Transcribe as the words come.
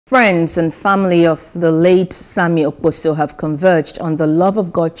Friends and family of the late Sammie Okposo have converged on the Love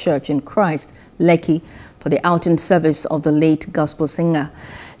of God Church in Christ, Lekki, for the outing service of the late gospel singer.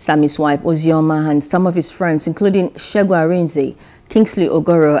 Sammie's wife, Ozioma, and some of his friends, including Segun Arinze, Kingsley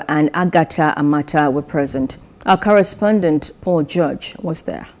Ogoro, and Agatha Amata, were present. Our correspondent, Paul George, was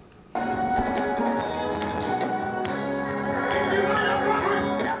there.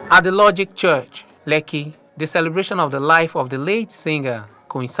 At the Logic Church, Lekki, the celebration of the life of the late singer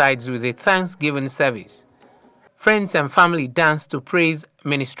coincides with a Thanksgiving service. Friends and family danced to praise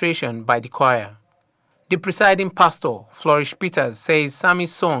ministration by the choir. The presiding pastor, Flourish Peters, says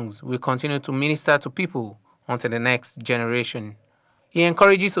Sammie's songs will continue to minister to people until the next generation. He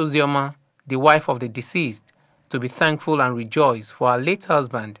encourages Ozioma, the wife of the deceased, to be thankful and rejoice, for her late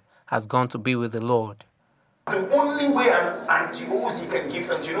husband has gone to be with the Lord. The only way an anti-Ozi can give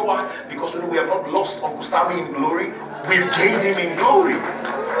thanks, you know why? Because we have not lost Uncle Sammie in glory, we've gained him in glory.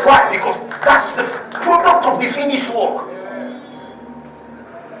 Why? Because that's the product of the finished work.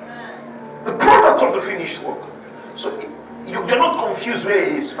 The product of the finished work. So you're not confused where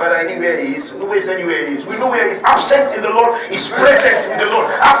he is. Father, anywhere he is, no ways anywhere he is. We know where he is. Absent in the Lord is present with the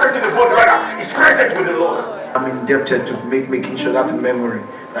Lord. Absent in the body, rather, is present with the Lord. I'm indebted to making sure that memory,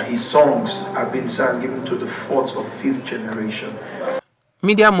 that his songs have been sung given to the fourth or fifth generation.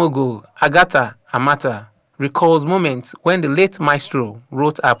 Media mogul Agatha Amata recalls moments when the late maestro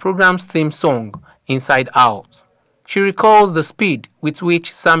wrote her program's theme song, Inside Out. She recalls the speed with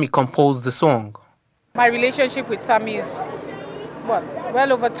which Sammie composed the song. My relationship with Sammie is,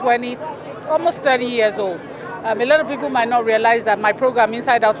 well over 20, almost 30 years old. A lot of people might not realize that my program,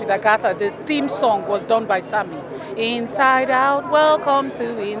 Inside Out with Agatha, the theme song was done by Sammie. Inside Out, welcome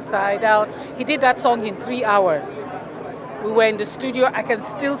to Inside Out. He did that song in 3 hours. We were in the studio. I can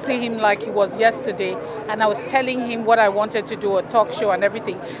still see him like it was yesterday. And I was telling him what I wanted to do, a talk show and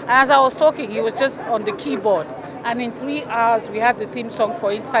everything. And as I was talking, he was just on the keyboard. And in 3 hours, we had the theme song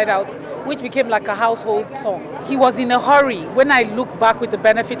for Inside Out, which became like a household song. He was in a hurry. When I look back with the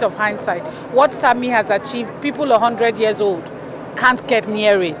benefit of hindsight, what Sammie has achieved, people 100 years old can't get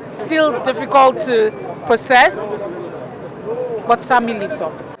near it. Still difficult to process, but Sammie lives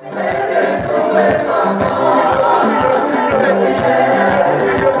up.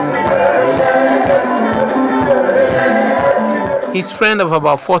 His friend of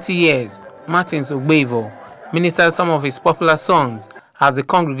about 40 years, Martins Ogbevo, ministers some of his popular songs as the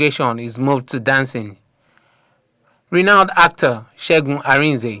congregation is moved to dancing. Renowned actor Segun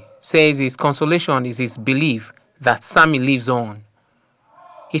Arinze says his consolation is his belief that Sammie lives on.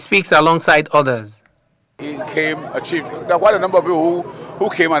 He speaks alongside others. He came, achieved. There are quite a number of people who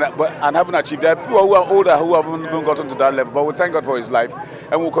came and haven't achieved that. People who are older who haven't even gotten to that level. But we thank God for his life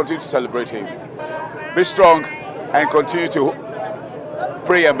and we'll continue to celebrate him. Be strong and continue to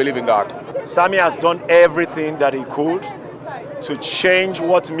pray and believe in God. Sammie has done everything that he could to change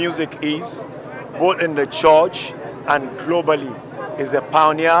what music is, both in the church and globally. He's a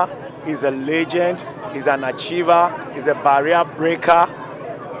pioneer, he's a legend, he's an achiever, he's a barrier breaker.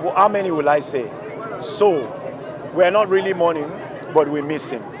 Well, how many will I say? So, we're not really mourning, but we miss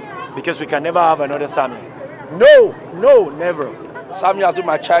him because we can never have another Sammie. No, never. Sammie has been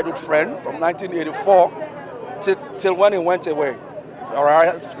my childhood friend from 1984 till when he went away. All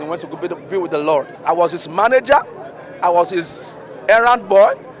right, he went to be with the Lord. I was his manager, I was his errand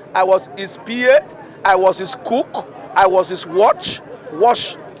boy, I was his PA, I was his cook, I was his watch,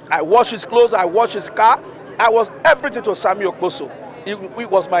 I washed his clothes, I washed his car. I was everything to Sammie Okposo. He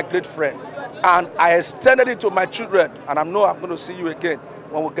was my great friend. And I extended it to my children, and I know I'm going to see you again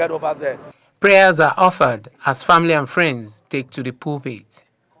when we get over there. Prayers are offered as family and friends take to the pulpit.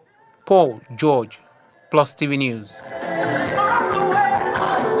 Paul George, Plus TV News.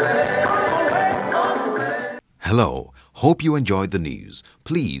 Hello, hope you enjoyed the news.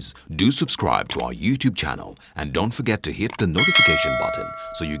 Please do subscribe to our YouTube channel and don't forget to hit the notification button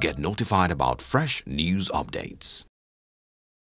so you get notified about fresh news updates.